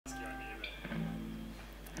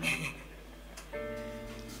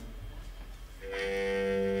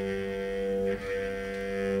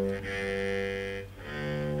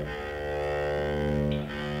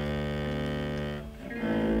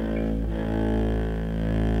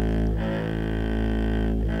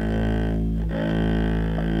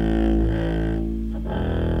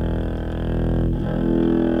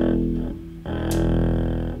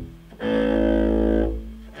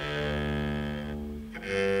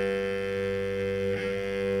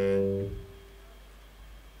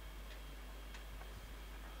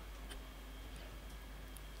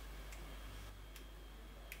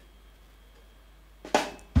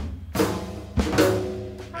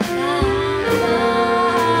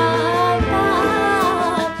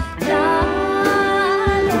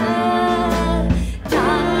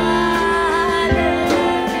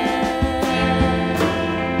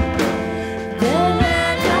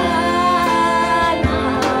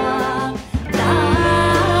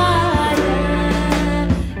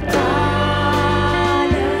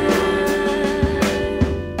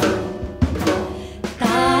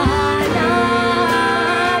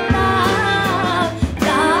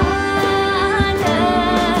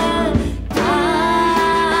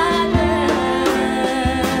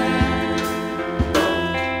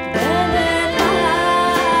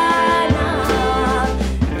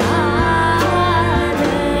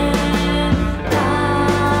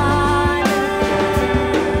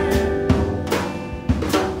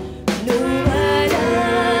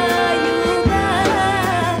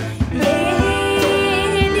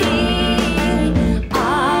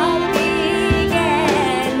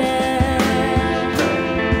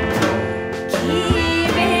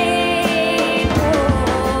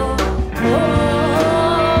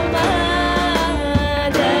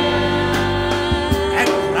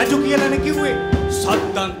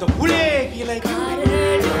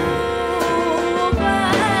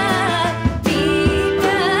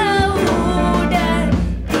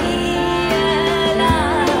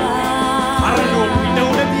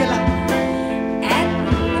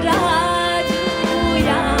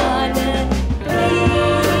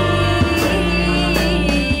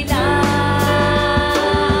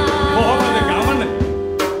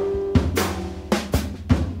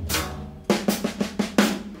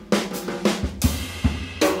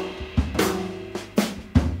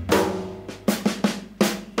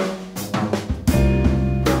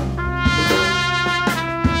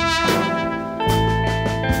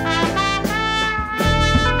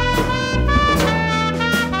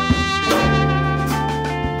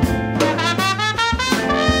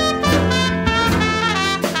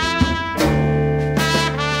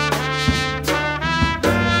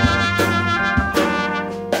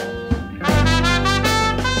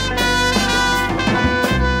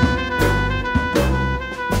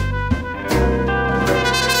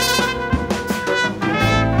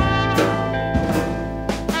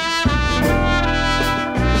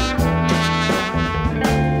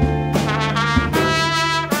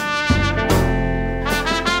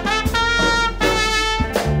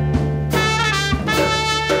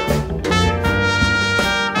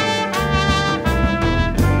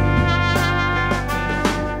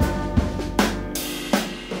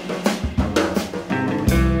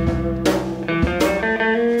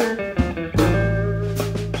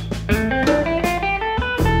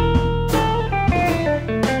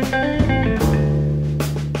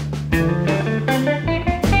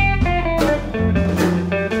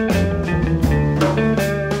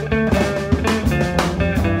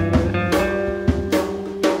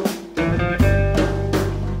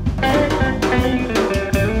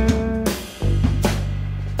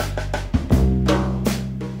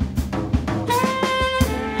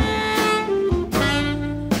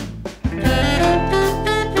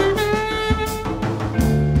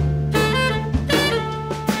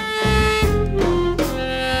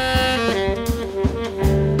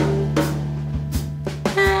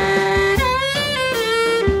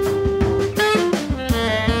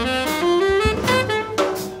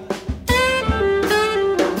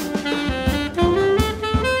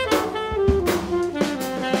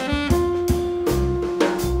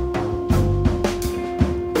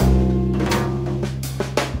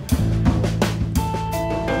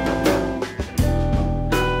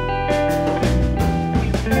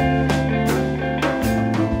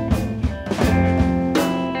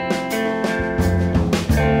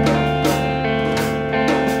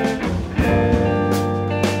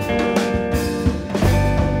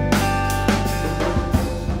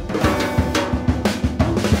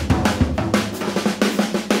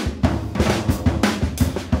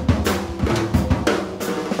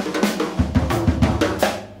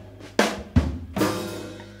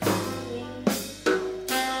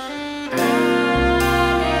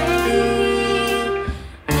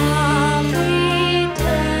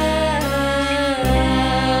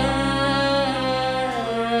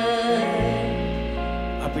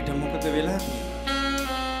වෙලා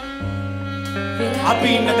අපි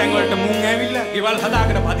ඉන්න තැන් වලට මුං ඇවිල්ලා ගෙවල්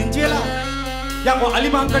හදාගෙන පදිංචි වෙලා යකෝ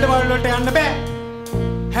අලිමංකඩ වලට යන්න බෑ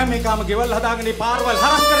හැම එකම ගෙවල් හදාගෙන පාරවල්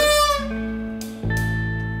හරස් කර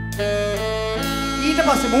ඊට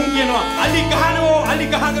පස්සේ මුං කියනවා අලි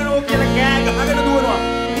ගහනෝ කියලා කෑ ගහගෙන දුවනවා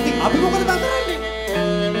ඉතින් අපි මොකද බං කරන්නේ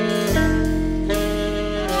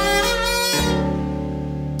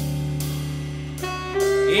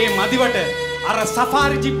ඒ මදිවට අර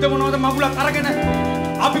සෆාරි ජිප්ද මොනවද මගුලක් අරගෙන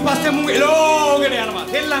අපි පස්සේ මුං එලෝගෙන යනවා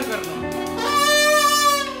දෙල්ලම් කරනවා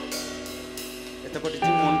එතකොට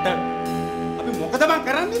ඉතින් මොන්ට අපි මොකද බං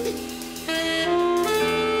කරන්නේ ඉතින්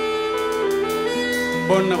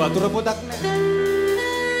බොන්න වතුර පොතක් නැහැ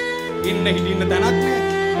ඉන්න හිටින්න තැනක් නැහැ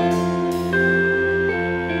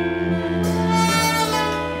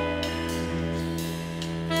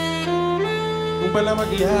උඹලම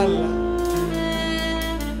ගියාලා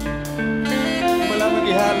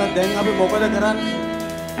දැන් අපි මොකද කරන්නේ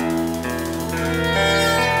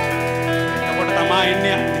එතකොට තමයි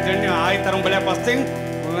ඉන්නේ ඉතින් ආයෙතර උඹලා පස්සෙන්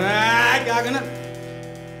ගාගෙන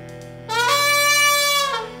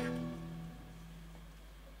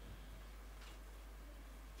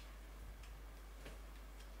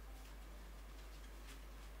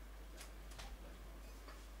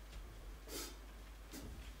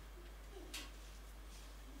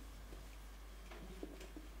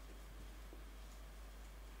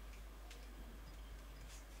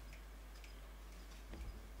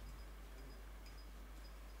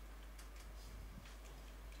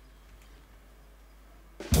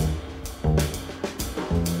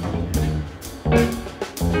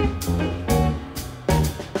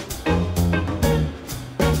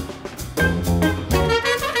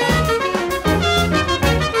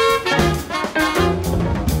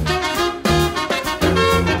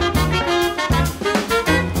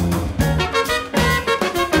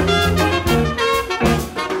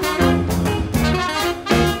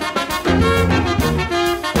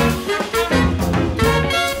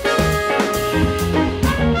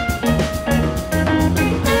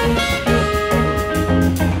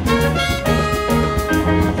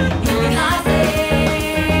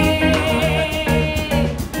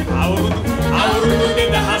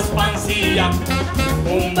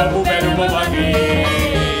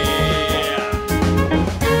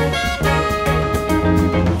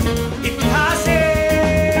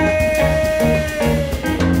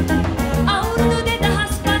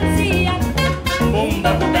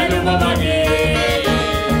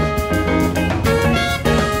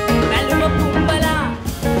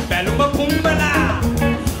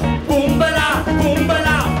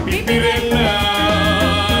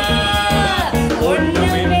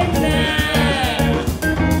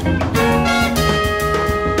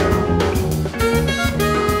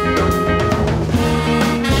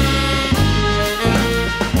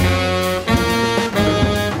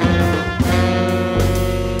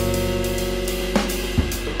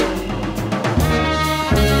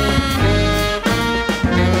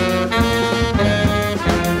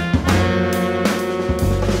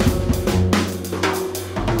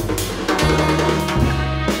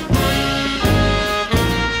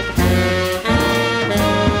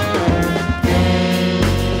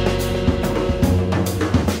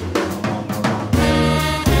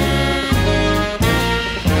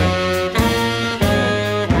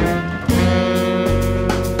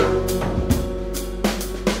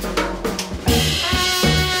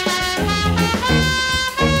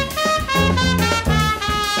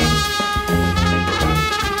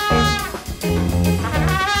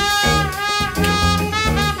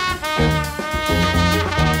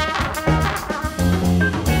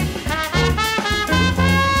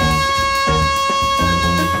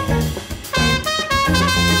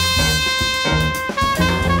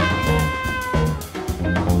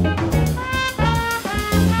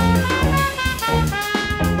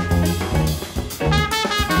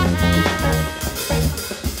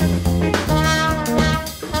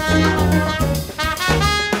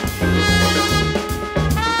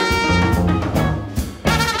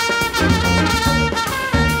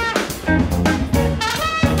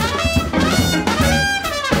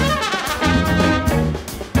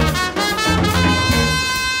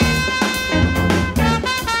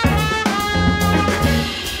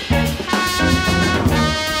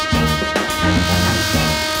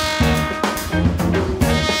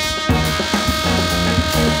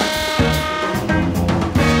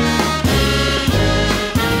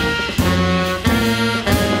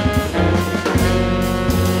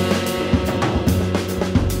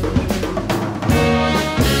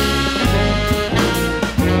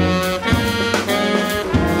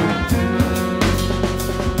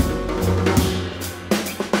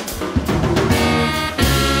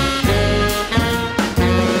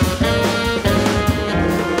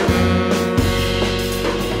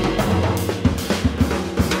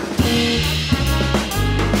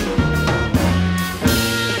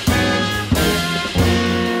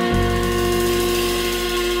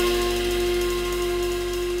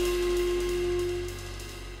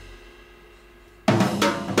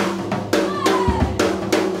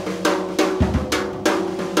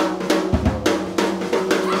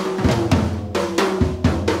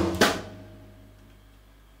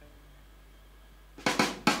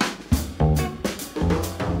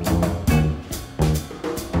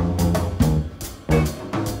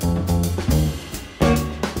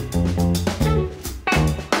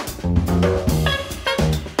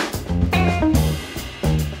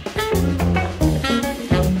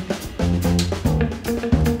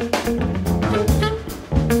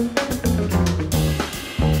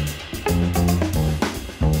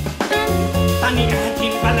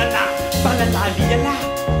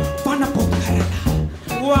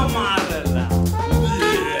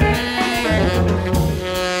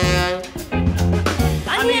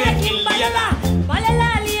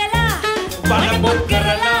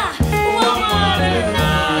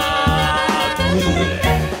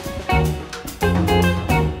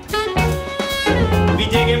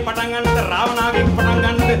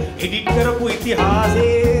එඩිට් කරපු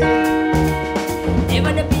ඉතිහාසයේ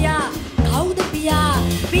එවන පියා කවුද පියා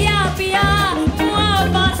පියා පියා මුවා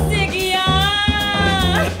පස්සේ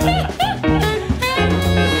ගියා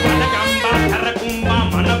මනගම්බා කරකුම්බා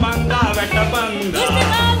මනබංගා වැටබංගා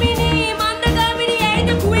ඉස්තගාමිනී මන්දගාමිනී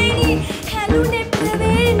ඇයිද කුවේනි හැලුනේ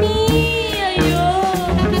ප්‍රවේනි අයියෝ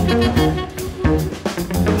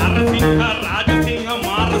නරසිංහ රාජසිංහ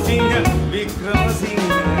මාරසිංහ වික්‍රමසිංහ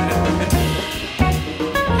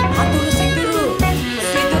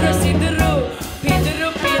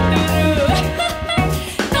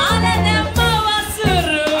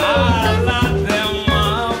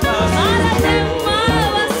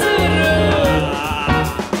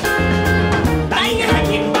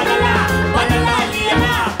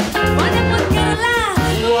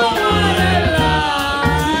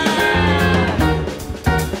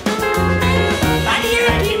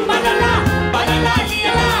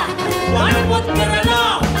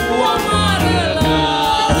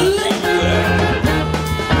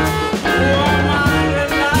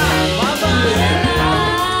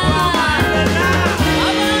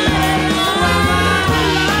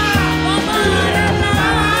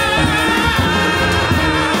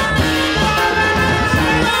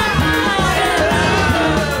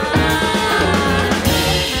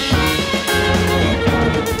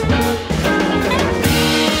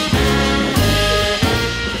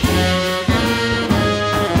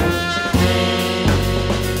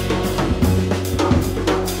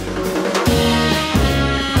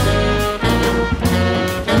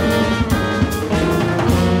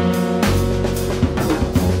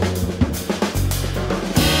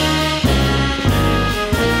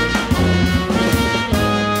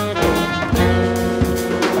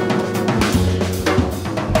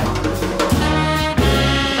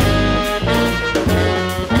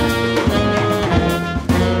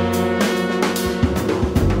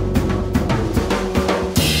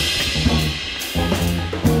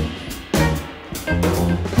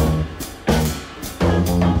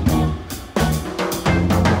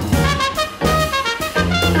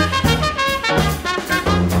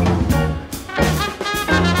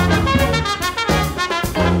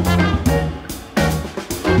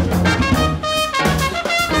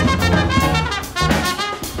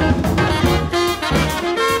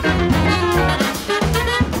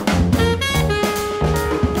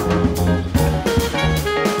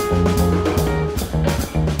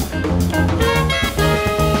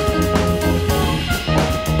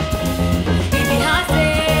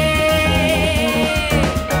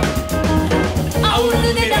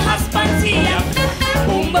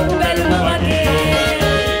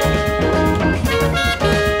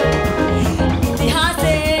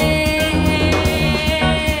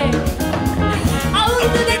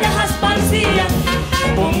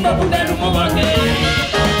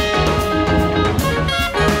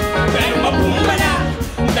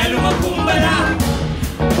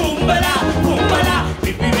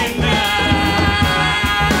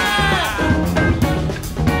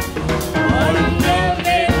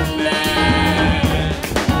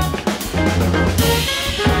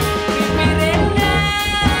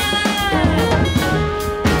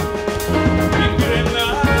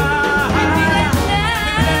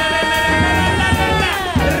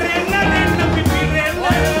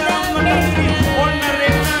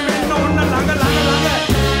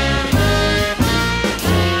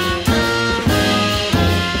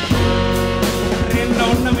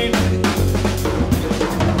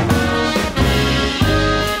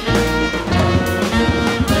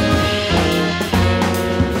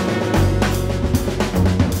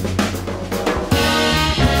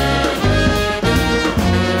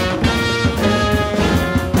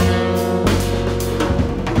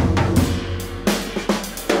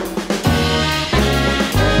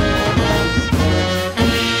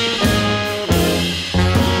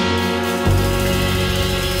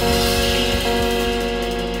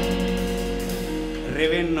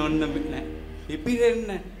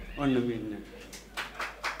පිපිරෙන්න ඔන්න මෙන්න.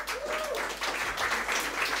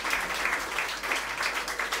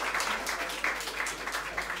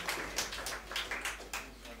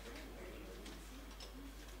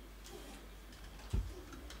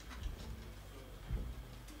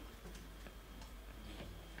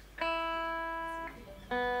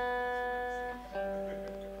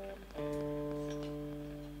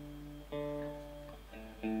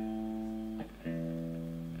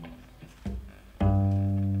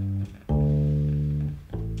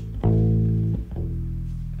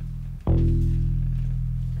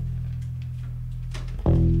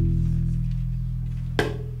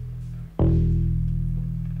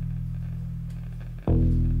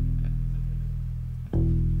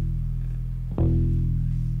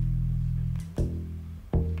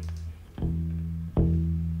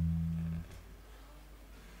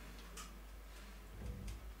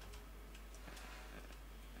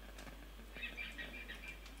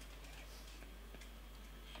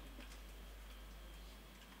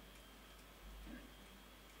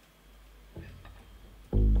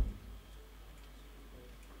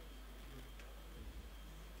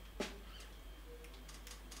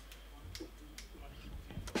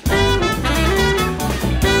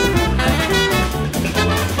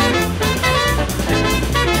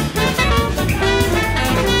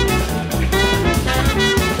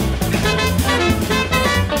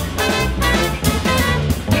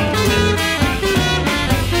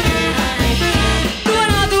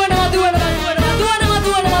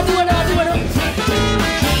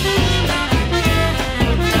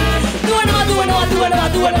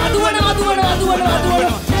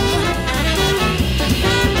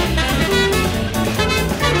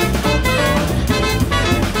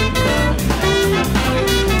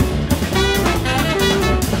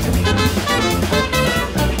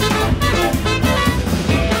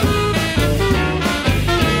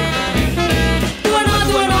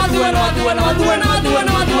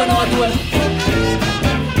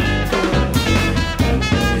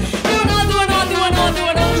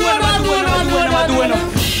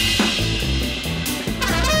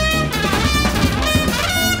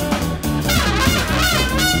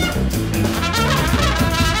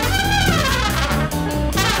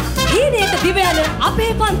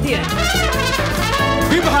 අපේ පන්තිය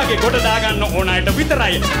විභාගේ කොට දාගන්න ඕන අයට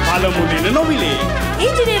විතරයි පළමු දින නොමිලේ.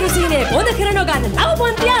 ඉංජිනේරු සීනේ බොඳ කරන ගන්න නව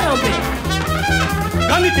පන්ති ආරම්භය.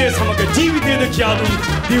 ගණිතය සමග ජීවිතයද කියා දුන්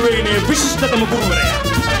දිවයිනේ විශිෂ්ටතම ගුරුවරයා.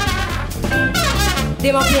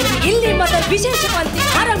 දෙමාපියන්ගේ ඉල්ලීම මත විශේෂ පන්ති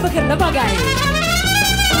ආරම්භ කරන බගයි.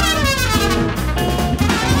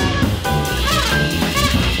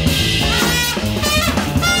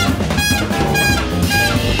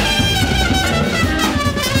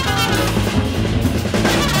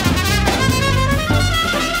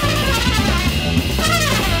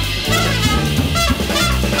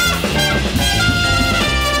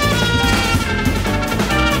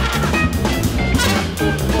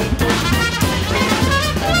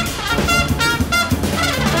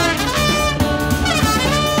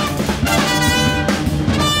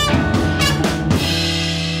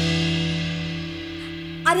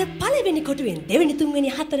 දෙවෙනි තුන්වෙනි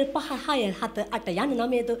හතර පහ හය හත අට යන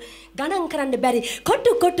නමයද ගණන් කරන්න බැරි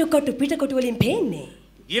කොටු පිට කොටු වලින් පේන්නේ.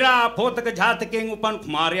 ඉරා පොතක ජාතකයෙන් උපන්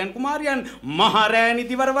කුමාරයන්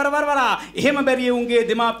මහරෑනිදි වර එහෙම බැරිය උන්ගේ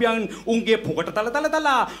දෙමාපියන් උන්ගේ පොකට තල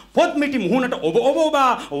පොත් මිටි මුහුණට ඔබ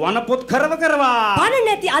වන පොත් කරවා පණ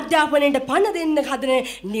නැති අධ්‍යාපනයට පණ දෙන්න හදන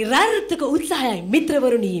නිරර්ථක උත්සාහයයි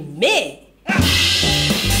මිත්‍රවරුනි මේ.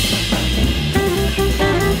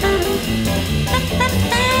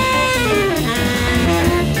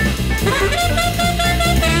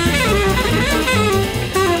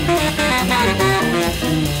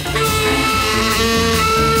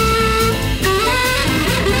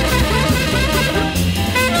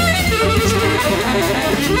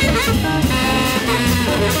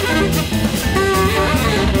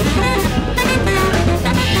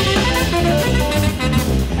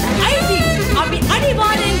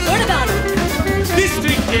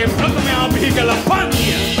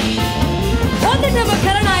 හොඳටම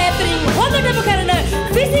කරන අයතරින් හොඳටම කරන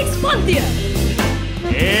ෆිසික්ස් පන්තිය.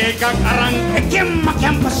 ඒකක් අරන් එකෙන්ම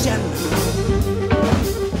කැම්පස් යන්න.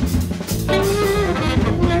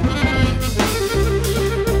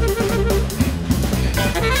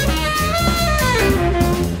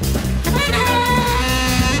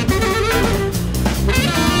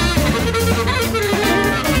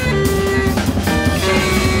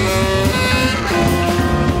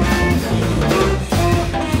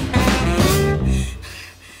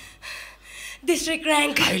 District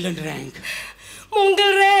rank. Island rank.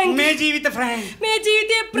 Mongol rank. මේ ජීවිත frank. මේ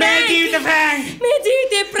ජීවිතේ prank. මේ ජීවිත frank. මේ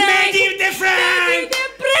ජීවිතේ prank. මේ ජීවිතේ frank. මේ ජීවිතේ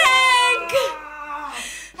prank.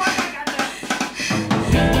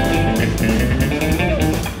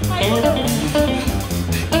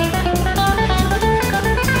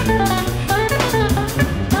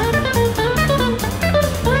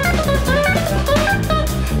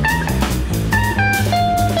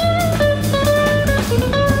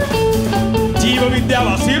 විද්‍යාව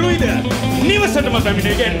අසීරුයිද නිවසටම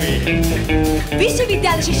පැමිණ ගැන්වේ.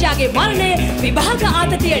 විශ්වවිද්‍යාල ශිෂ්‍යයාගේ මරණය විභාග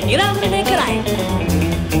ආතතිය නිරාවරණය කරයි.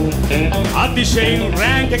 අතිශයින්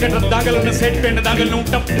රෑන්ක් එකට දඟලන සෙට් වෙන්න දඟලන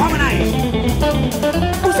උන්ට පමණයි.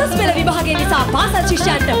 උසස් පෙළ විභාගය නිසා පාසල්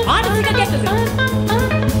ශිෂ්‍යයන්ට මානසික ගැටලු.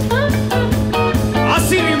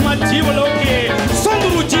 අසිරිමත් ජීවලෝකයේ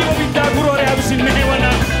සොඳුරු ජීව විද්‍යා ගුරුවරයා විසින් මෙහෙවන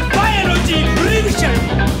බයොලොජි රිවිෂන්.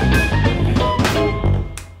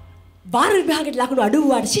 වාර විභාගයට ලකුණු අඩු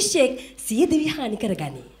වූ ශිෂ්‍යයෙක් සිය දිවි හානි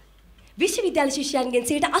කරගනී. විශ්වවිද්‍යාල ශිෂ්‍යයන්ගෙන්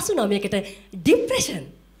 89%කට ડિප්‍රෙෂන්.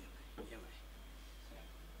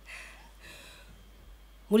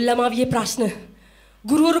 මුල්ලමාවියේ ප්‍රශ්න.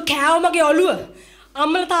 ගුරුවරු කෑවමගේ ඔළුව.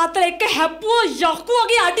 අම්මලා තාත්තලා එක්ක හැප්පුවා යකු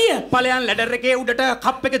වගේ අඩිය. ඵලයන් ලැඩර් එකේ උඩට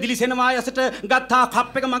කප් එක දිලිසෙනවා යසට ගත්තා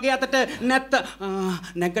කප් එක මගේ අතට නැත්ත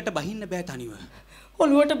නැග්ගට බහින්න බෑ තනිව.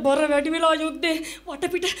 ඔළුවට බර වැඩි වෙලා යුද්දේ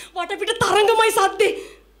වටපිට තරංගමයි සද්දේ.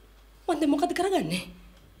 මන්ද මොකද කරගන්නේ?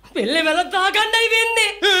 පෙල්ලේ වැල දාගන්නයි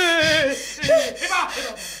වෙන්නේ.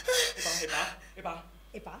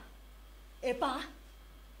 එපා.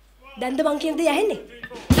 දැන්ද මං කියන දේ ඇහෙන්නේ?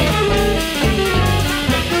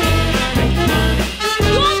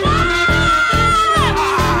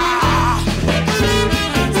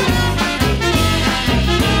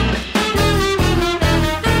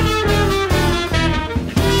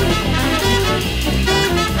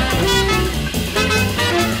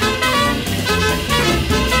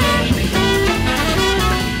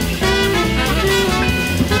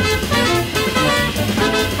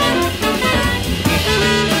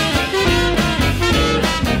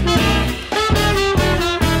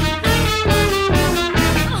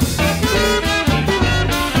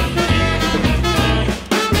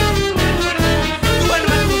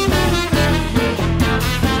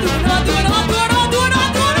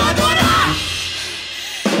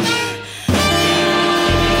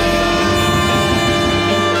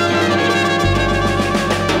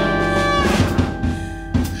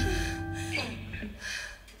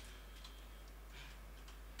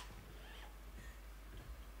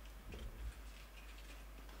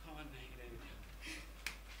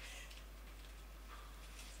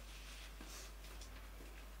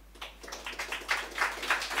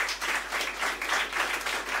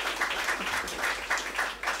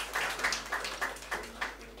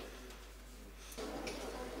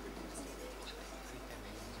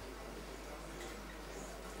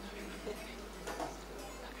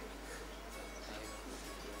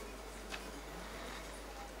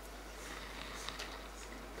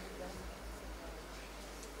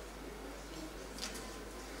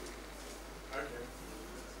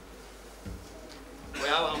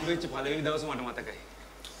 වෙච්ච පළවෙනි දවස මට මතකයි.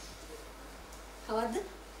 කවද්ද?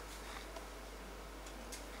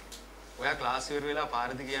 ඔයා ක්ලාස් ඉවර වෙලා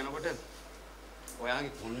පාරදී යනකොට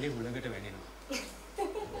ඔයාගේ කොණ්ඩේ හුලඟට වැනෙනවා.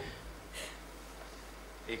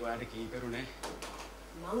 ඒක ඔයාට කීකරුනේ.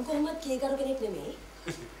 මං කොහොමද කීකරු කෙනෙක් නෙමෙයි.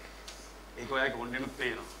 ඒක ඔයාගේ කොණ්ඩේනුත්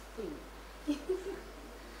පේනවා.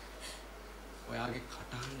 ඔයාගේ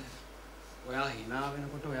කටහඬ ඔයා hina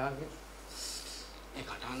වෙනකොට ඔයාගේ ඒ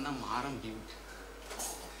කටහඬ නම් මාරම් කියුට්.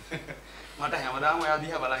 මට හැමදාම ඔයා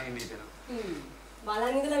දිහා බලන් ඉන්න හිතෙනවා.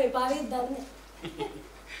 බලන් ඉඳලා මෙපා වෙයිද දන්නේ.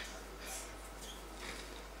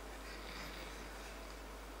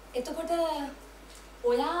 එතකොට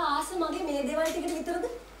ඔයා ආස මගේ මේ දේවල් ටිකට විතරද?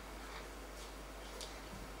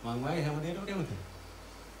 මං වගේ හැම දෙයකටම කැමතියි.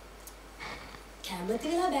 කැමති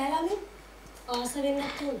වෙලා බෑලාමේ ආස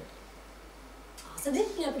වෙන්නත් ඕන. ආස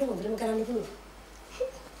දෙන්නේ අපිට හොඳටම කරන්න පුළුවන්.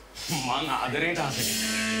 මං ආදරේට ආසයි.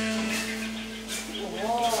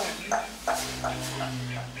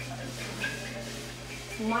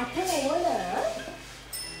 මට ඕන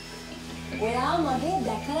ඔයා මගේ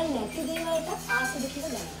දැකලා නැති දේවල්ට ආසද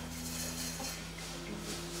කියලා දැනගන්න.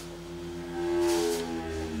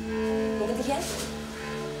 මොකද කියන්නේ?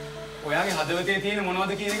 ඔයාගේ හදවතේ තියෙන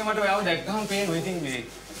මොනවද කියන එක මට ඔයාව දැක්කහම පේනවා. ඉතින් මේ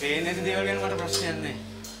පේන්නේ නැති දේවල් ගැන මට ප්‍රශ්නයක් නැහැ.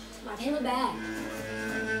 මට එහෙම බෑ.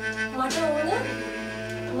 මට ඕන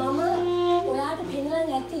මම ඔයාට පෙන්නලා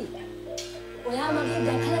නැති. ඔයා මගේ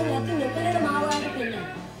දැකලා නැති නොපෙනෙන මාව ඔයාට පෙන්නන්න.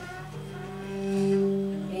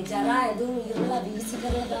 මේ ජරා ඇදුම් ඉරලා වීසි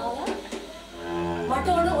කරලා දාලා මට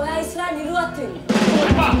ඕන ඔයා ඉස්සරහ නිරුවත් වෙන්න.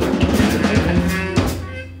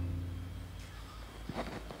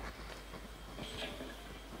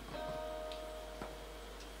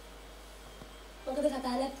 මොකද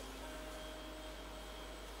කතා නැත්තේ?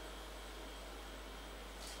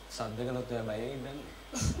 සද්ද කළොත් ඔයා බය වෙන්නේ නැහැ.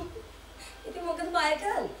 ඉතින් මොකද බය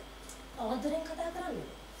කරන්නේ? ආදරෙන් කතා කරන්නේ.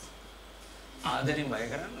 ආදරෙන් බය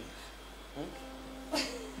කරන්නේ?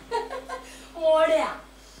 ඕඩයා.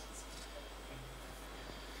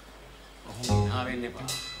 ඔහොම hina වෙන්න එපා.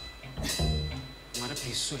 මට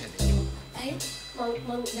පිස්සු හැදෙනවා. ඇයි?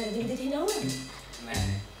 මං දැන් විදිහට hina වුණා?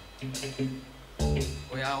 නෑ.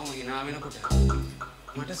 ඔයා ඔහොම hina වෙනකොට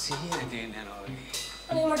මට සිහිය නැති වෙන්න යනවා වගේ.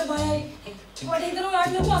 අනේ මට බයයි. මට හිතෙනවා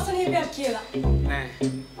ඔයාට ලොකු අසනීපයක් කියලා. නෑ.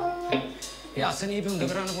 ඒ අසනීපෙ හොඳ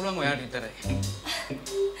කරන්න පුළුවන් ඔයාට විතරයි.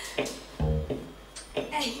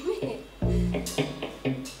 ඇයි මේ?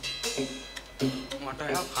 මට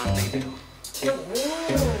ඔයා කන්න හිතෙනවා.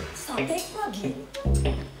 සතෙක් වගේ.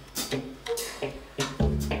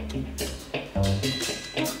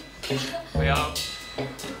 ඔයාගේ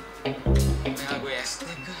ඇස්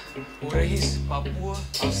දෙක, උරහිස්, පපුව,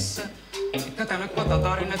 අස්ස එක තැනක්වත්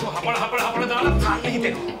අතාරින්න නැතුව හපල දාලා කන්න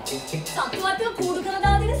හිතෙනවා. සතුවත්ව කූඩු කරලා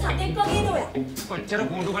දාලා තියෙන සතෙක් වගේද ඔයා? කොච්චර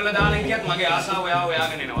කූඩු කරලා දාලා කියත් මගේ ආසාව ඔයා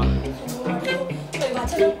හොයාගෙන එනවා. ඔය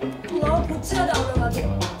වචන මොනව පුච්චලා දානවා වගේ.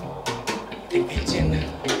 පිච්චෙන්න.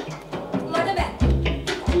 මට බෑ.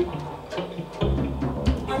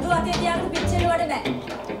 අඬු අතේ තියාගෙන පිච්චෙන්න මට බෑ.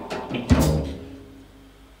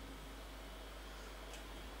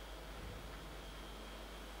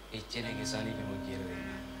 එච්චරගේ සනීපෙම කියලා දෙන්න.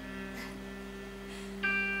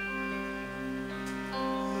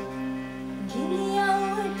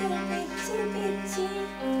 ගිනියවට පිච්චි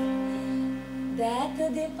දැක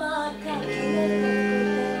දෙපා කකිනකොට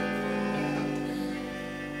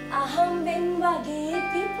අහම්බෙන් වගේ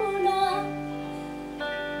පිපුණා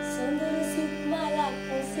සොඳුරු සිත් මලක්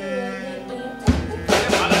සුවඳට.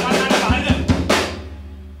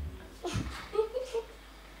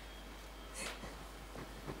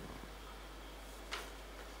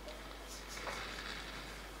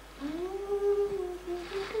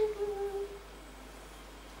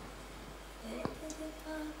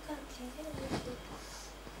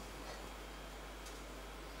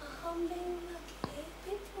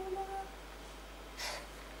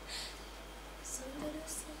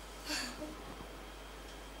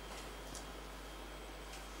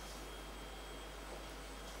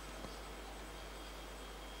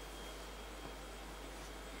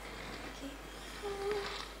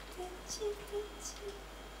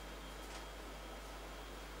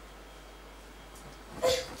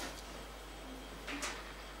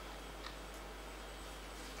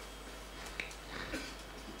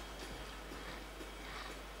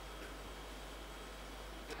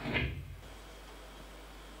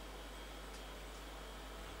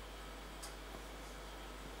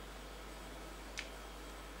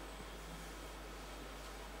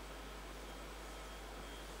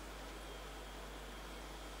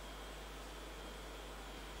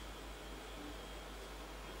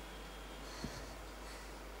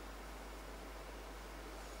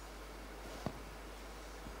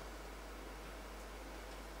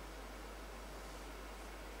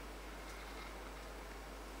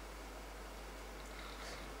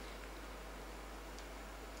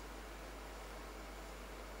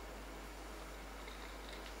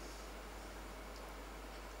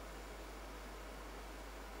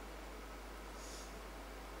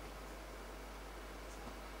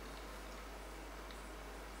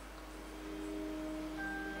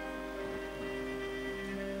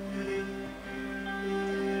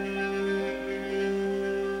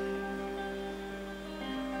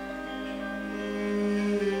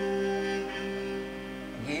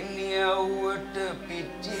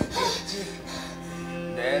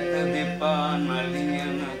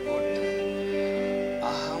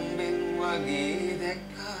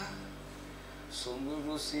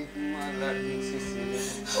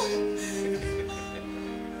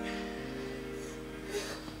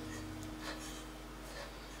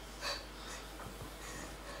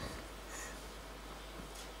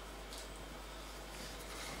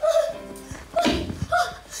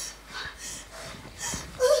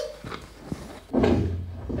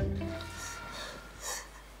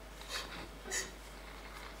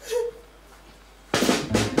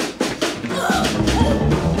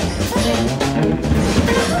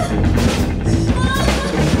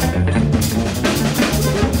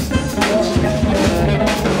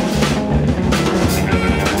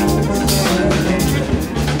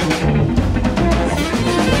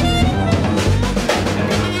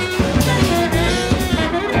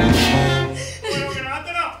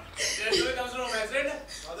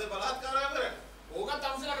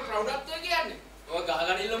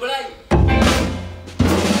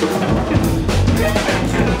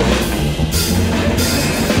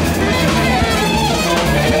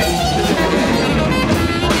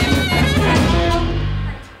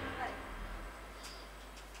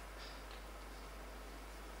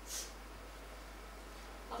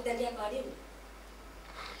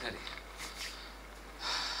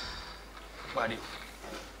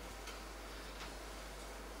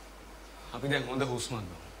 අපි දැන් හොඳ හුස්මක්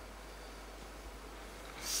ගමු.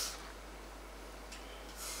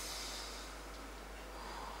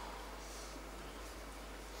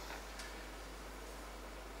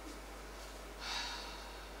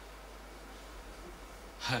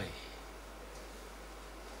 හරි.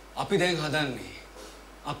 අපි දැන් හදන්නේ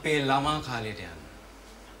අපේ ළමා කාලයට යන්න.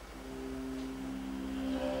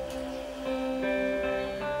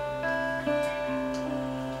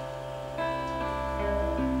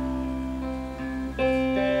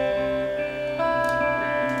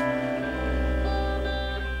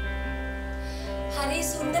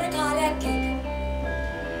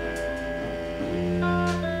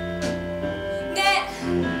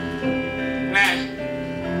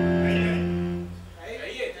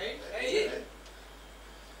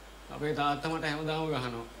 තාත්තමට හැමදාම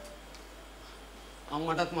ගහනවා.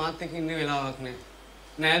 අම්මටත් මාත් එක්ක ඉන්න වෙලාවක් නෑ.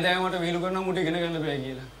 නෑදෑයමට විහිළු කරනවා මුට ඉගෙන ගන්න බෑ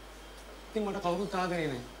කියලා. ඉතින් මට කවුරුත් ආදරේ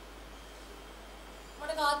නෑ.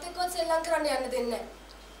 මට කාත් එක්කවත් සෙල්ලම් කරන්න යන්න දෙන්නේ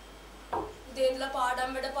නෑ. උදේ ඉඳලා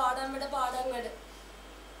පාඩම් වැඩ.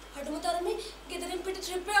 අඩුම තරමේ ගෙදරින් පිට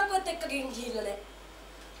ට්‍රිප් එකක්වත් එක්ක ගිහිල්ලා නෑ.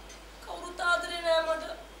 කවුරුත් ආදරේ නෑ මට.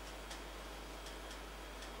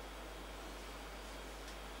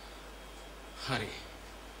 හරි.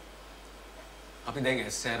 අපි දැන්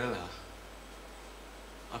ඇස් ඇරලා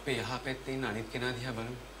අපේ යහපැත්තේ ඉන්න අනිත් කෙනා දිහා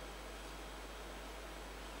බලමු.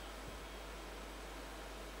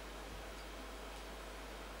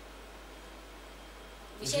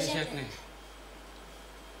 විශේෂයක් නෑ.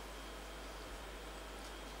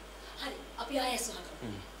 හරි අපි ආයෙත්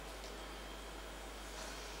සහකරමු.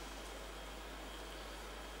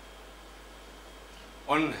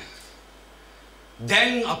 ඔන්න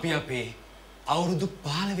දැන් අපි අපේ අවුරුදු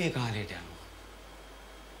 15 කාලයට යනවා.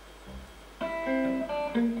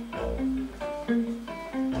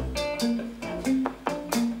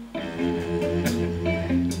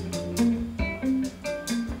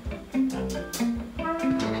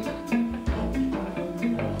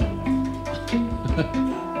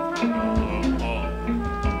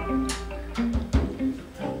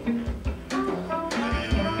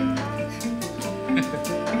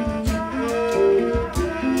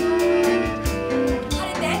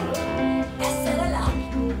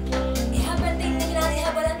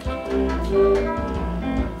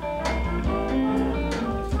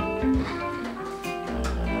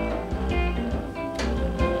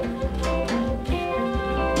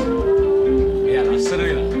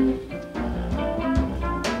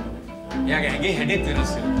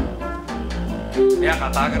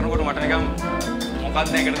 කතා කරනකොට මට නිකන්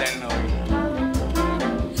මොකක්ද ඒකට දැනෙනවා වගේ.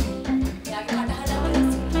 යාගේ කටහඬම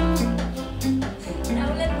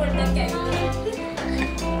නවුලෙන් පොඩ්ඩක් ඇවිල්ලා.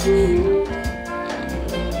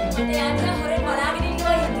 එයාට හොරෙන් බලාගෙන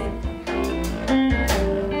ඉන්නවා හිතේ.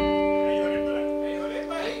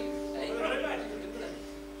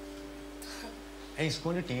 ඒ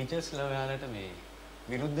ඉස්කෝලේ ටීචර්ස්ලා ඔයාලට මේ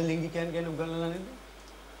විරුද්ධ ලිංගිකයන් ගැන උගන්වලා නැද්ද?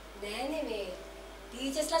 නෑනේ මේ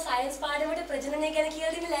ටීචර්ස්ලා සයන්ස් පාඩමට ප්‍රජනනය ගැන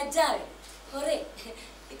කියලා දෙන්න ලැජ්ජාවේ. හොරේ.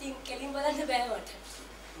 ඉතින් කෙලින් බලන්න බෑ මට.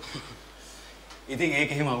 ඉතින්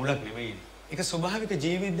ඒක එහෙම අවුලක් නෙමෙයිනේ. ඒක ස්වභාවික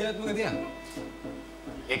ජීව විද්‍යාත්මක දෙයක්.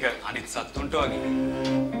 ඒක අනිත් සත්තුන්ට වගේ.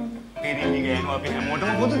 පිරිමි ගෑනු අපි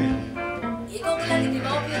හැමෝටම පොදුනේ. ඒක ඔයගොල්ලන්ගේ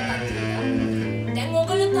දෙමව්පියන් තත්ත්වය. දැන්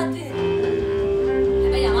ඔයගොල්ලෝ තත්ත්වය.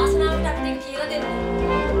 හැබැයි අවාසනාවට අපිට ඒක කියලා දෙන්න.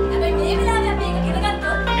 හැබැයි මේ වෙලාවේ අපි ඒක ඉගෙන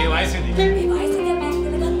ගත්තොත් මේ වයසේදී අපි ඒක ඉගෙන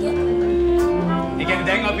ගත්තොත් ඒ කියන්නේ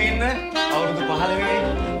දැන් අපි අපි ඉන්න අවුරුදු 15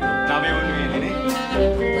 9 වුණේ නේ.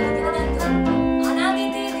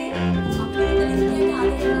 අනාගතයේදී අපේ ඉතිරියට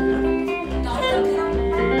ආදරය කරනවා.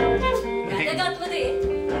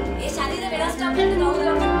 ඒ ශරීර වෙනස් කරන්න ගෞරව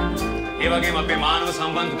කරනවා. ඒ වගේම අපේ මානව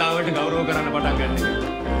සම්බන්ධතාවයට ගෞරව කරන්න පටන් ගන්න එක.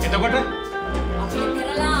 එතකොට අපි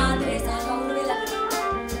පෙරලා ආදරය සහ ගෞරවය ලබනවා.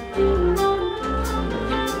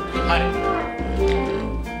 හරි.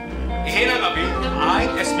 එහෙනම් අපි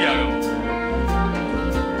ආයෙත් SB ආගමු.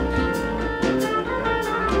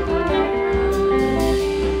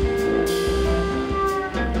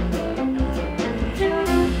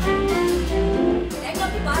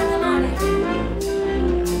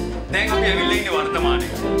 දැන් අපි ඇවිල්ලා ඉන්නේ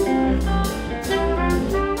වර්තමානයේ.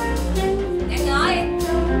 දැන් ආයෙත්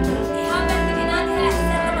එහා පැත්තේ ගෙනා දිහා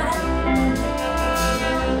ඉස්සරට බලන්න.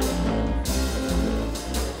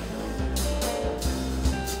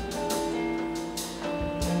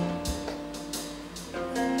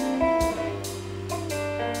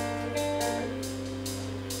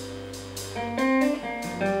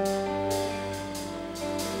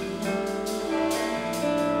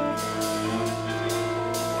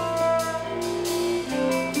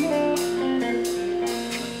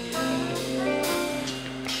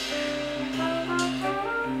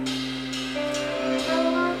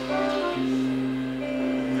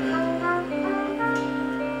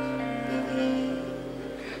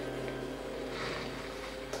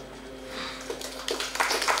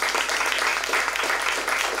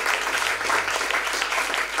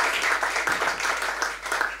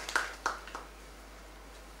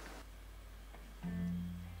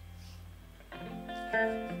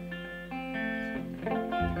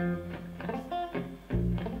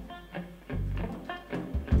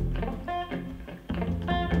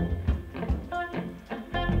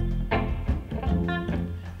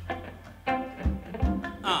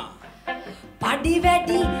 පඩි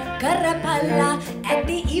වැඩි කරපල්ලා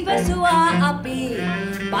ඇති ඉවසුවා අපි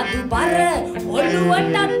පතු පර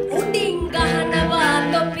ඔළුවටත් උඩින් ගහනවා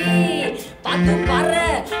තොපි පතු පර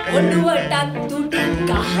ඔළුවටත් උඩින්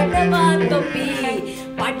ගහනවා තොපි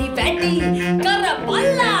පඩි වැඩි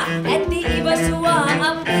කරපල්ලා ඇති ඉවසුවා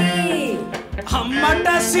අපි අම්මට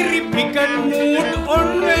සිරි පිකන් මූඩ් ඔන්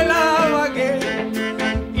වෙලා වගේ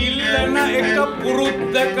ඉල්ලන එක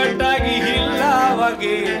පුරුද්දකට ගිහිල්ලා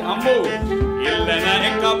වගේ අම්මෝ ඉල්ලන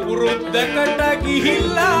එක පුරුද්දකට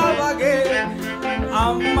ගිහිල්ලා වගේ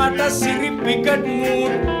අම්මට සිරි පිකට්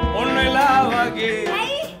මූඩ් ඔන් වෙලා වගේ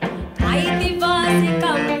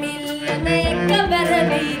අයිතිවාසිකම් ඉල්ලන එක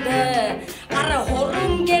බැරවිද අර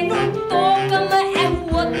හොරුන්ගෙනුත් තෝකම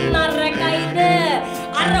ඇහුවොත් නරකයිද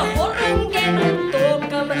අර හොරුන්ගෙනුත්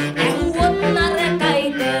තෝකම ඇහුවොත්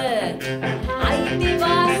නරකයිද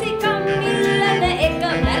අයිතිවාසිකම් ඉල්ලන එක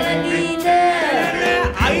බැරදීද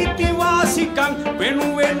අයිතිවාසිකම්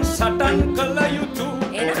වෙනුවෙන් සටන් කළ යුතු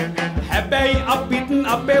හැබැයි අපිත්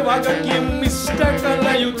අපේ වගකීම් ඉෂ්ට කළ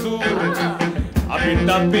යුතු අපිත්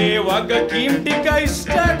අපේ වගකීම් ටික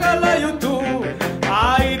ඉෂ්ට කළ යුතු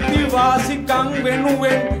අයිතිවාසිකම්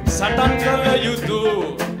වෙනුවෙන් සටන් කළ යුතු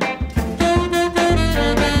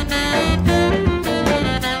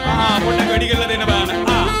පොඩ්ඩක් වැඩි කරලා දෙන්න බෑන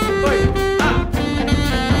ඔයි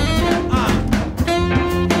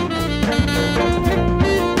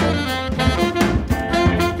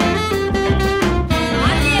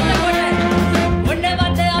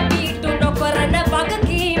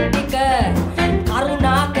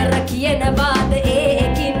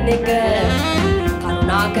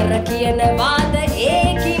කියන වාද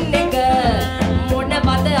ඒකින් එක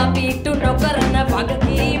මොනවද අපිට නොකරන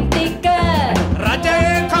වගකීම් ටික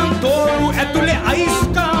රජයේ කන්තෝරු ඇතුලේ අයිස්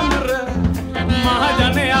කාමර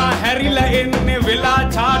මහජනයා හැරිලා එන්නේ වෙලා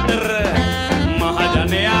චාටර්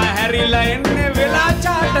මහජනයා හැරිලා එන්නේ වෙලා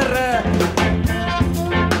චාටර්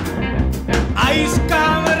අයිස්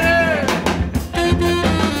කාමර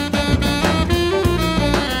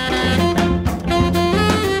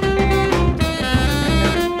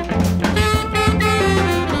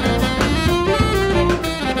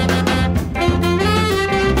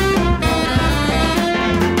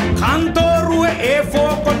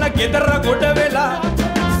ගෙදර ගොඩ වෙලා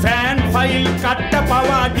ෆෑන් ෆයිල් කට්ට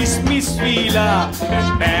පවා ඩිස්මිස් වීලා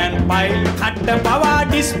ෆෑන් ෆයිල් කට්ට පවා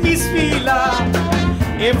ඩිස්මිස් වීලා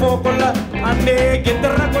ඒ ෆෝකොල්ල අන්නේ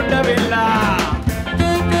ගෙදර ගොඩ වෙලා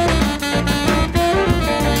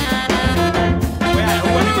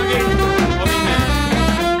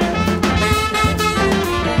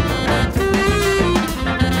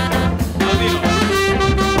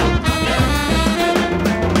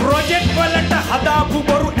හදාපු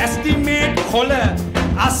බොරු ඇස්ටිමේට් කොල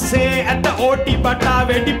අස්සේ ඇත ඕටි බටා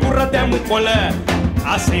වැඩිපුර දැමු කොල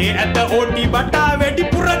අසේ ඇත ඕටි බටා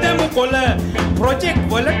වැඩිපුර දෙමු කොළ ප්‍රොජෙක්ට්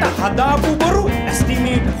වලට හදාපු බොරු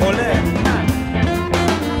එස්ටිමේට් කොළ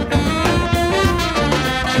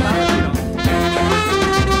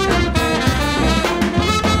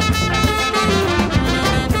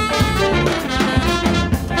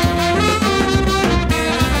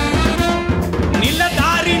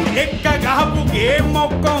නිලධාරින් එක්ක ගහපු ගේම්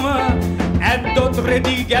ඔක්කොම ඇද්දොත්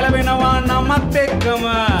රෙදි ගැලවෙනවා නමත් එක්කම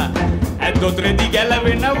ඇද්දොත් රෙදි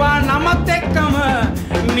ගැලවෙනවා නමත් එක්කම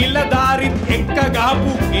නිලධාරිත් එක්ක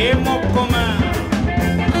ගහපු ගේම් ඔක්කොම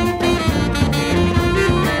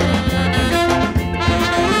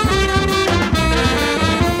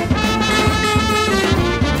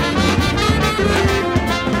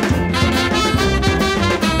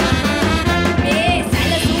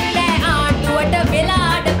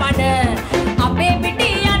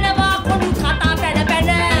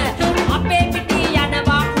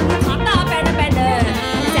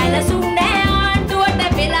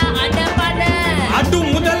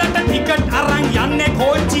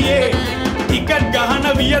ටිකට් ගහන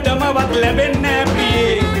වියදමවත් ලැබෙන්නේ නැහැ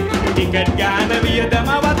ප්‍රියේ ටිකට් ගහන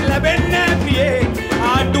වියදමවත් ලැබෙන්නේ නැහැ ප්‍රියේ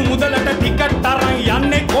ආඩු මුදලට ටිකට් අරන්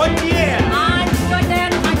යන්නේ කොච්චියේ ආඩුවට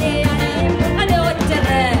කඩේ යන්නේ මොකද ඔච්චර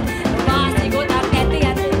වාසි ගොඩක් ඇති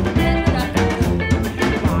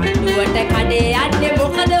ආඩුවට කඩේ යන්නේ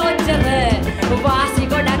මොකද ඔච්චර වාසි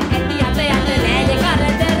ගොඩක් ඇති නෑනේ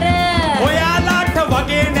කරදර ඔයාලාට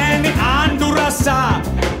වගේ නෑනේ ආණ්ඩු රස්සා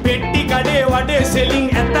පෙට්ටි කඩේ වඩේ සෙලින්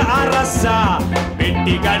ඇත අරස්සා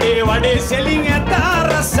පෙට්ටි කඩේ වඩේ සෙලින් ඇත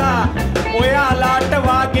අරස්සා ඔයාලාට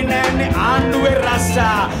වාගේ නෑනේ ආණ්ඩුවේ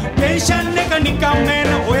රස්සා පෙන්ෂන් එක නිකම් එන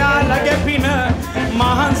ඔයාලගේ පින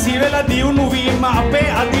මහන්සි වෙලා දියුණු වීම අපේ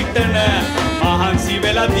අදිටන මහන්සි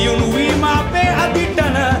වෙලා දියුණු වීම අපේ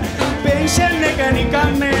අදිටන පෙන්ෂන් එක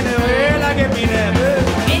නිකම් එන ඔයාලගේ පින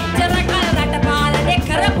එච්චර කල් රට පාලනය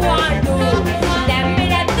කරපු ආණ්ඩු දැම්මේ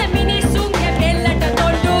නැත්ද මිනිස්සුන්ගේ බෙල්ලට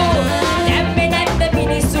තොඩු දැම්මේ නැත්ද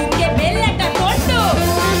මිනිස්සුන්ගේ බෙල්ලට තොඩු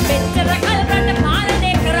මෙච්චර කල් රට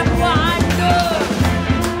පාලනය කරපු ආණ්ඩු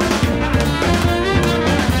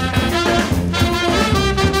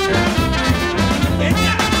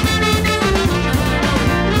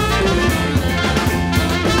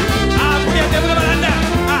පුඩිය දෙමළ බලන්න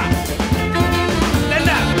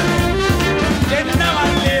දෙන්න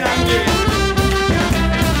වල්ලේ රංගේ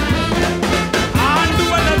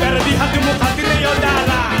ආණ්ඩුවල වැරදි හදමු කතිර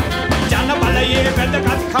යොදාලා ජන බලයේ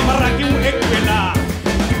වැදගත්කම රකිමු එක් වෙලා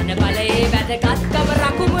ජන බලයේ වැදගත්කම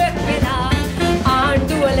රකිමු එක් වෙලා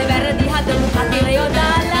ආණ්ඩුවල වැරදි හදමු කතිර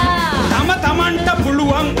යොදාලා තමන්ට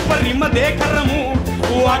පුළුවන් උපරිම දේ කරමු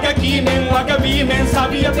වගකීමෙන්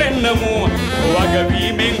සවිය පෙන්නමු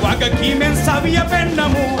වගකීමෙන් සවිය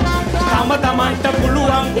පෙන්නමු තමන්ට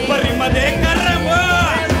පුළුවන් උපරිම දේ කරමු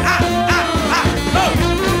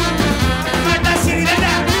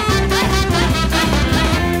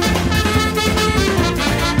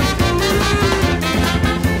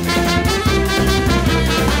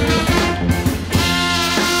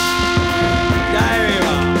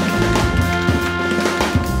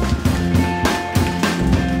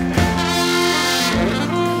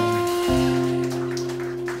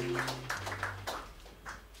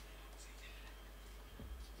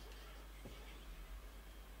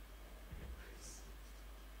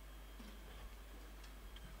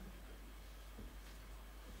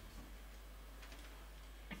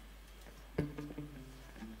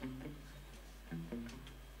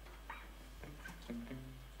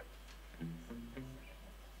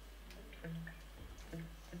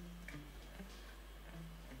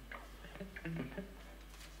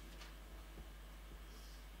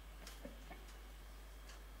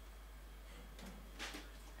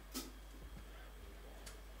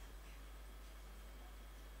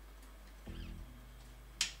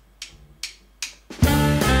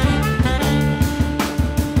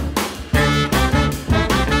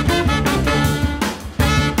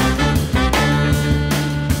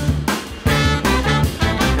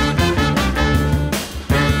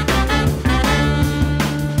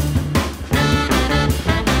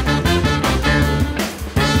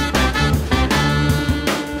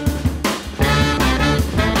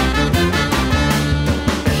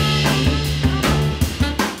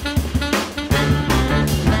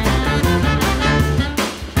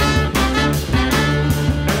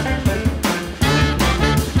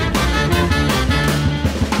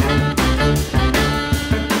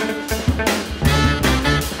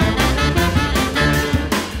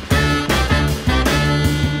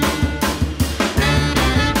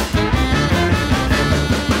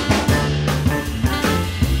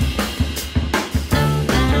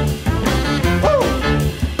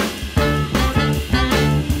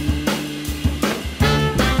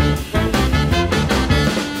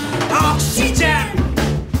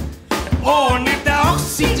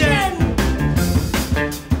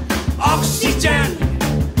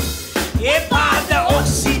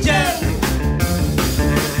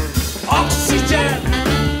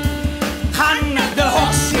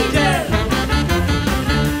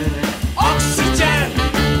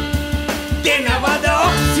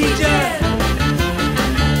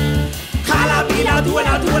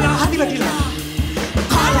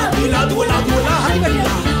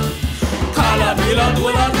බීලා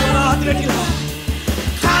දුවලා දුවලා හති වැටිලා.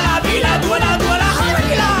 කාලා බීලා දුවලා දුවලා හති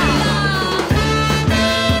වැටිලා.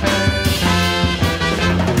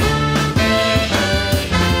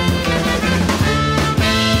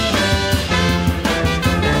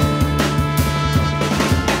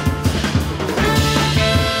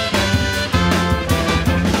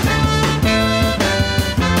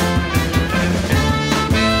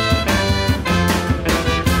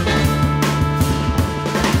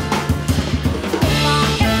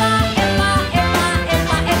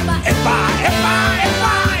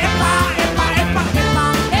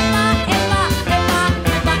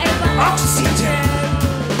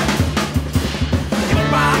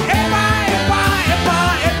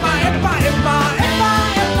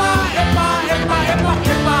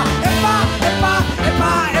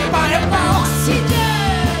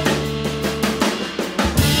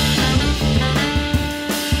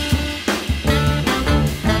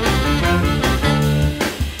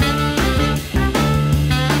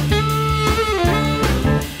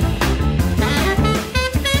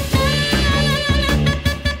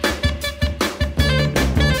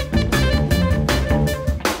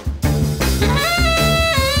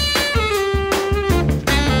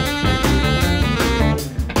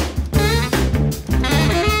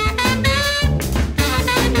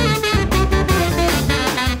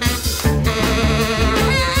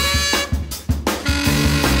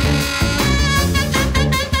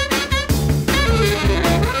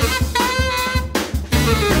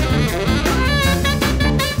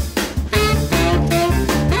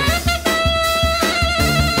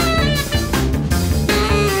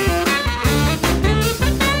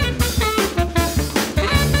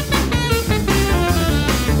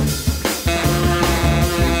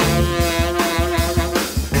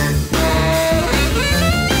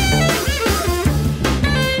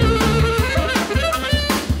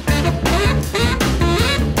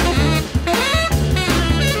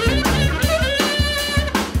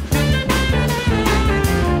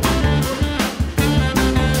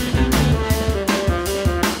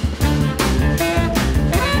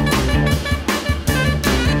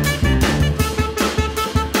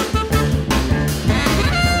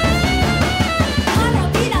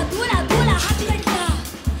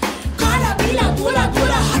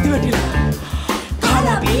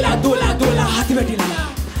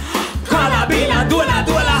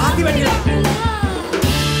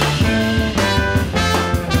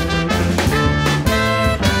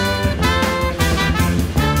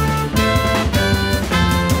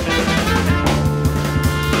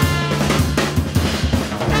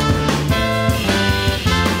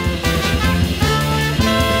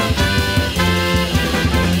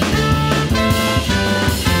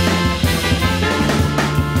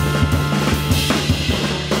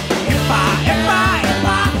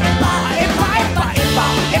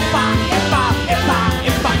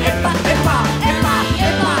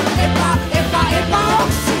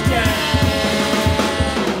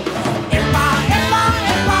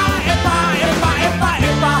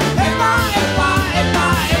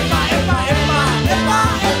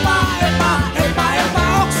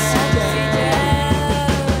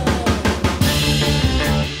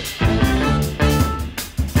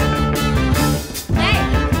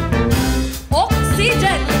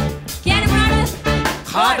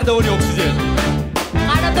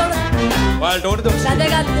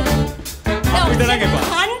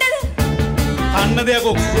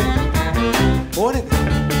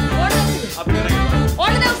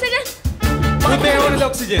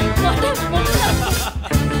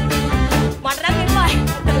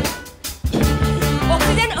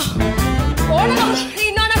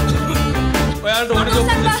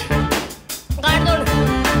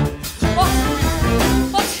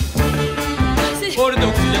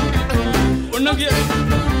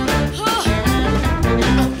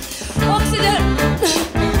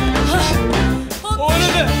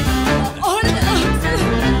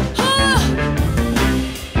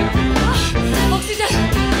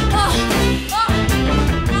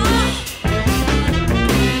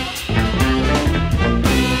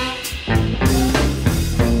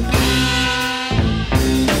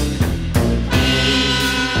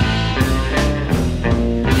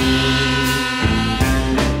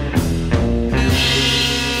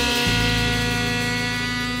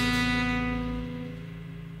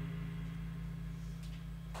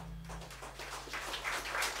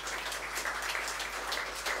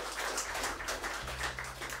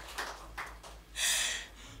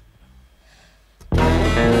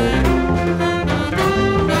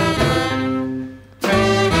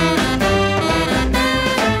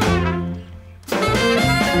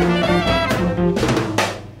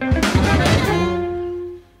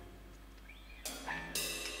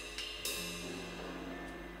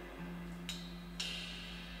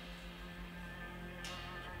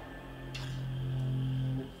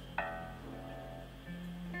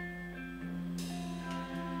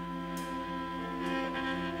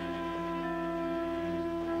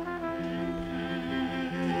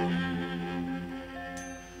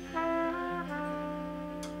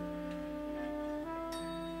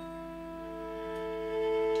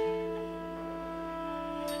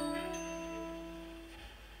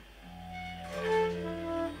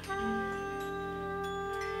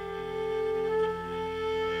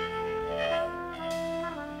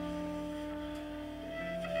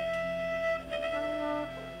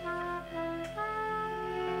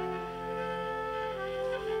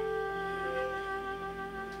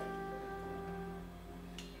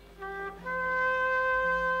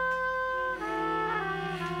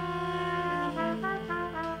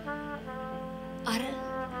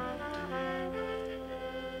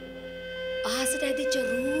 මැදට ඇදිච්ච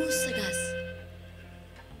රූස්ස ගස්.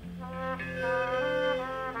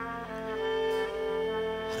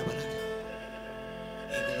 අර බලන්න.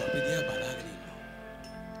 ඒගොල්ලෝ අපි දිහා බලාගෙන ඉන්නවා.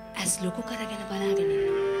 ඇස් ලොකු කරගෙන බලාගෙන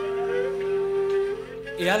ඉන්නවා.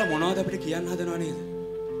 එයාලා මොනවද අපිට කියන්න හදනව නේද?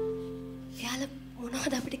 එයාලා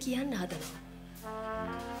මොනවද අපිට කියන්න හදනවා?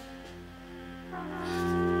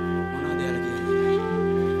 මොනවද එයාලා කියන්නේ?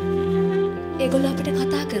 ඒගොල්ලෝ අපිට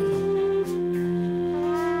කතා කරනවා.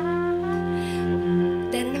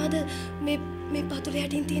 දැනනවද මේ පතුල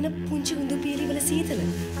යටින් තියෙන පුංචි උඳු පීලි වල සීතල?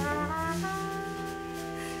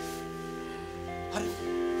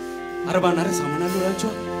 අර බලන්න අර සමනල්ලු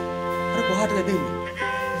රංචුව. අර කොහාටද දෙන්නේ?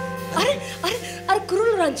 අර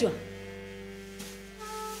කුරුළු රංචුව.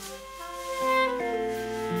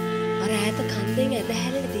 අර ඈත කන්දෙන් ඇද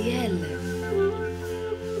හැලෙන දිය ඇල්ල.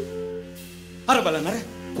 අර බලන්න අර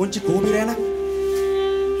පුංචි කෝඹි රෑනක්.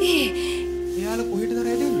 එයාලා කොහෙටද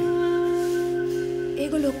රැඳෙන්නේ?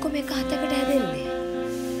 ඒගොල්ලෝ ඔක්කොම එක හතකට හැදෙන්නේ.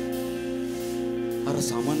 අර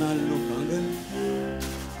සමනල්ලු ගඟ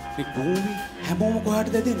මේ කෝඹි හැමෝම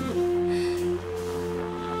කොහාටද දෙන්නේ?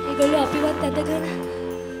 ඒගොල්ලෝ අපිවත් ඇදගෙන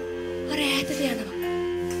අර ඈතට යනවා.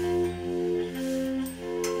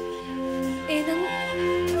 එනම්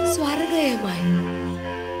ස්වර්ගයමයි.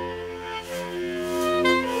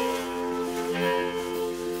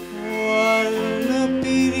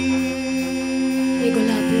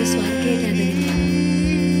 ඒගොල්ලෝ අපිව ස්වර්ගයට ඇදගෙන යනවා.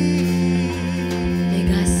 මේ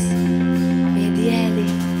ගස්, මේ දියඇලි,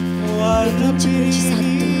 මේ පුංචි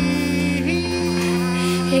සත්තු.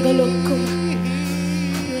 ඒගොල්ලෝ ඔක්කොම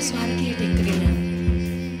අපිව ස්වර්ගයට එක්කගෙන යනවා.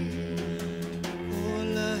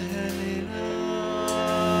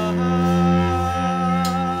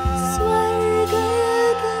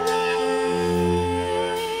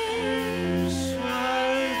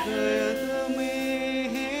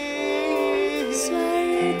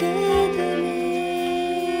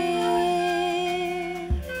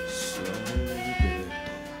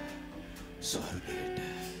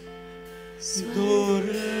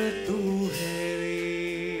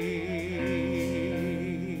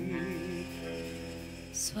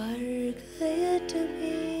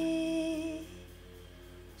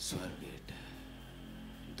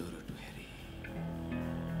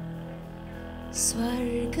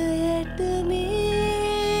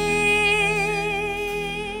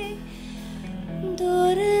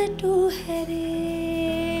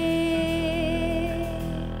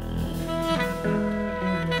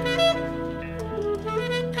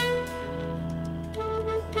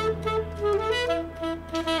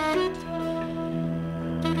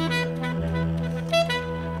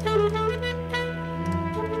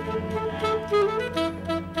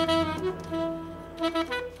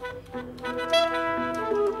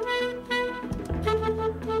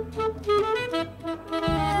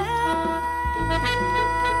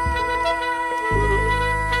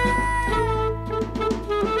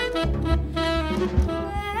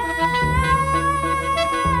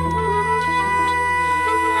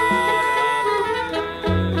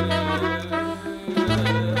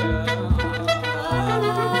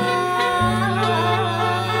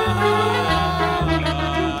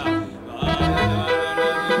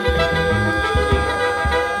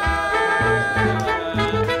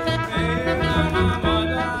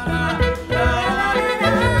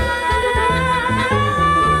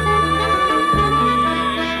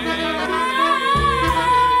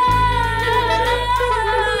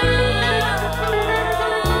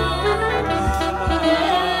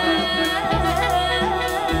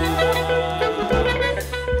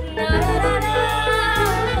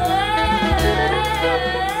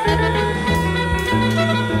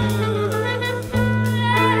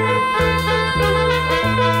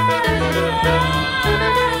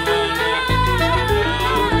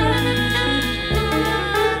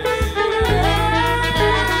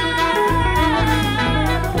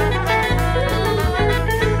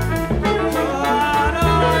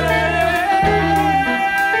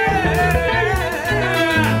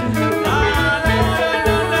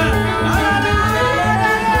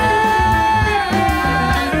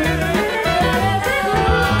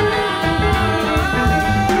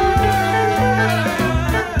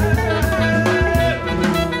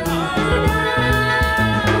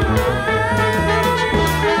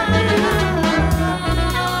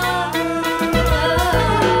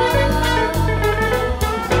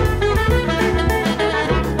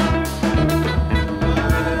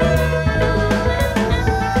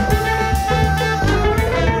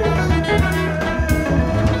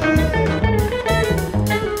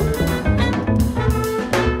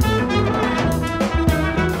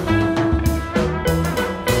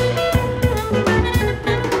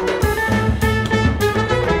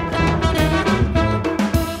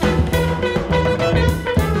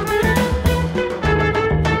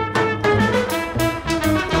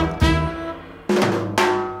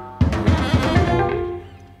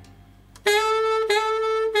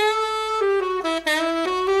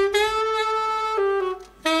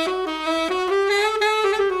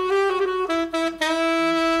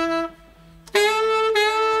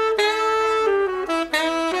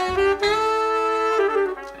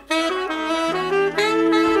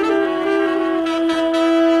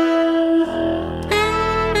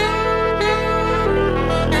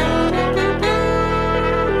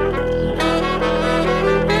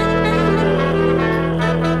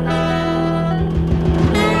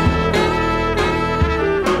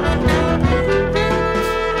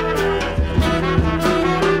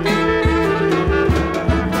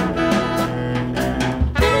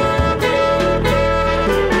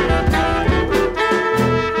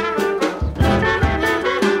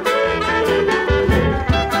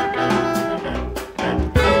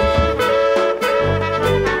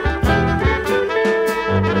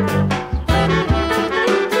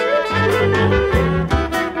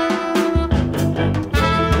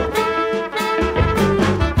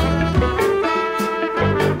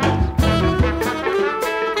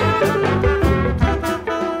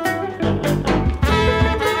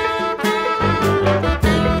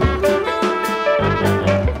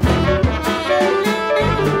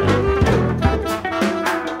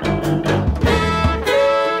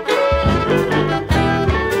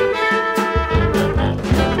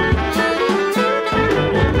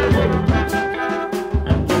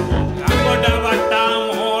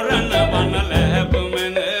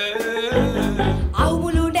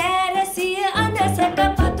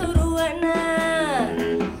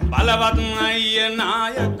 බලවත් අයිය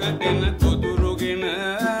නායක දෙන තුදුරුගෙන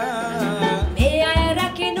මේ අය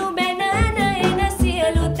රකිනු මැනන එන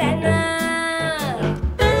සියලු තැන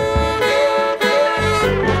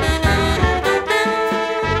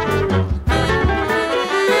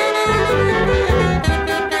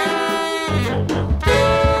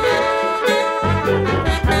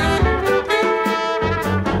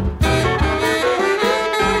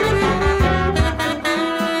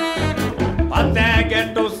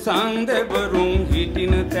සංදෙවරුන්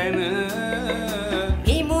හිටින තැන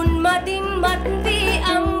ඉමුන් මතින් මත්වී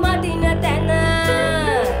අම්මදින තැන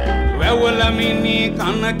වැවල මිනි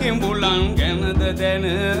කන කිඹුලන් ගැනද දැන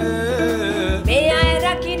මේ අය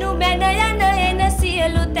රකිනු මැන යන එන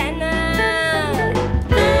සියලු තැන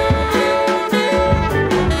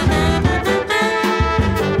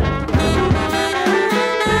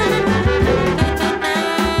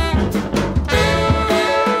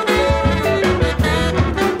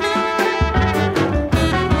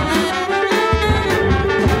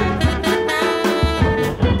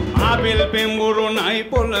පෙම්බුරුණයි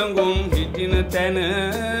පොළඟුම් හිටින තැන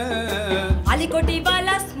අලිකොටි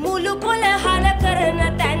වලස් මුළු කොළහර කරන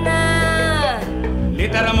තැන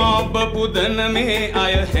නිතරම ඔබ පුදන මේ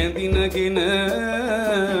අය හැඳිනගෙන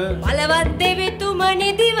බලවත් දෙවිතුමනි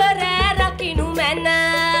දිවරෑ රකිනු මැන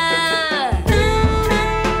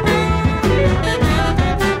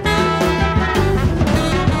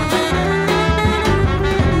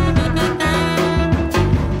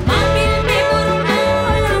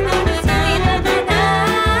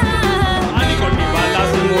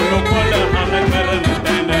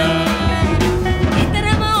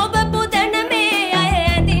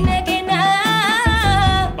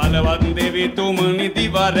තුමනි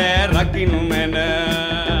දිවරෑ රකිනු මැන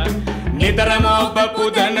නිතරම ඔබ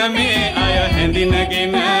පුදන මේ අය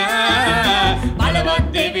හැඳිනගෙන බලවත්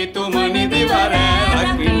දෙවිතුමනි දිවරෑ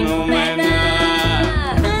රකිනු මැන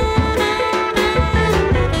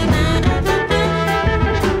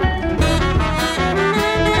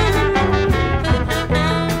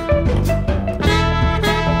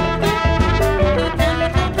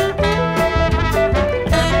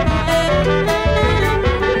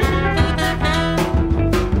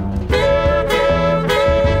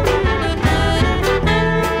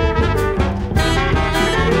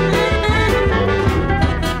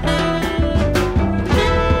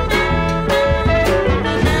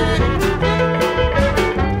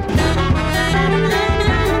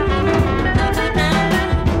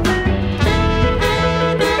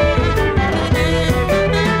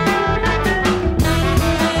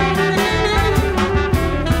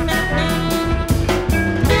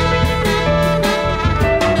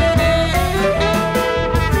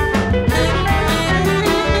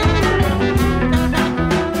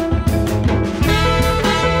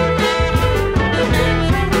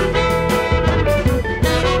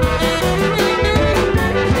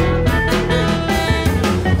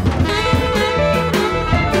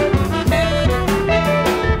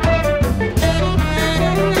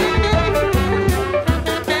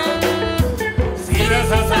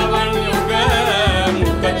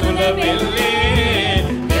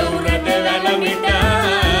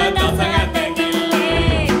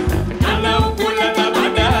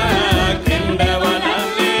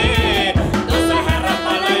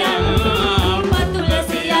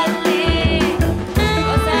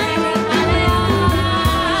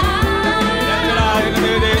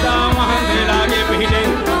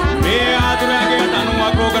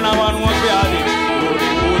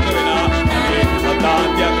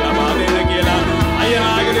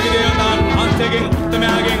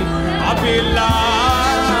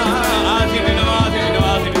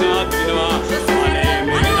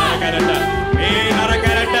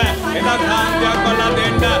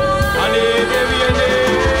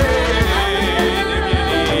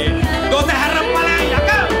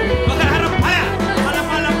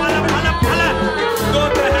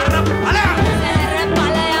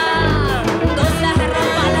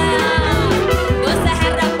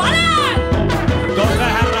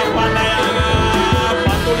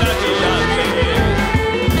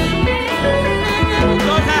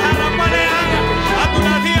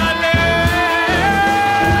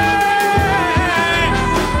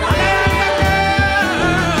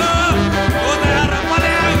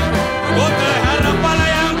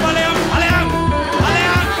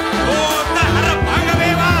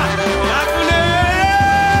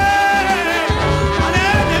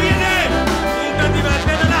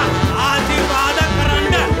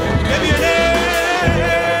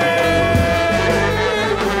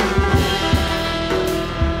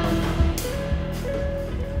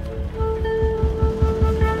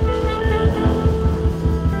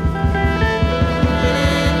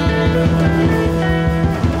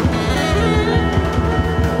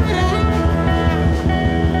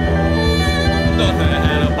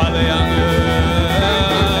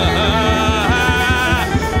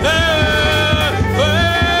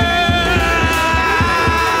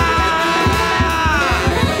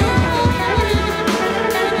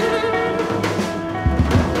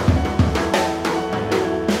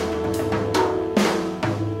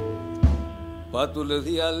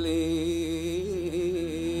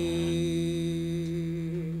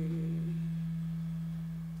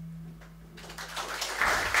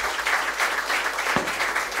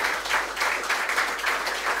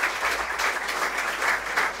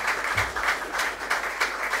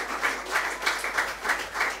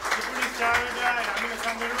Nipuni Sharada and Amila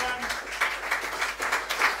Sandaruwan.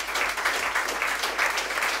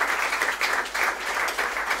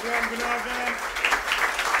 Nuwan Gunawardhana.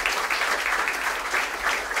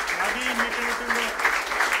 Naveen Wickramathunga.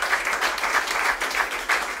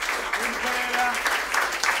 Uvindu Perera.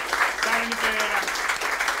 Sarani Perera.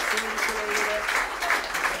 Sumudi Suraweera.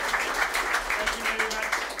 Thank you very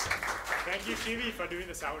much. Thank you, Shivy, for doing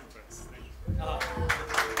the sound for us. Thank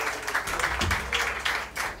you.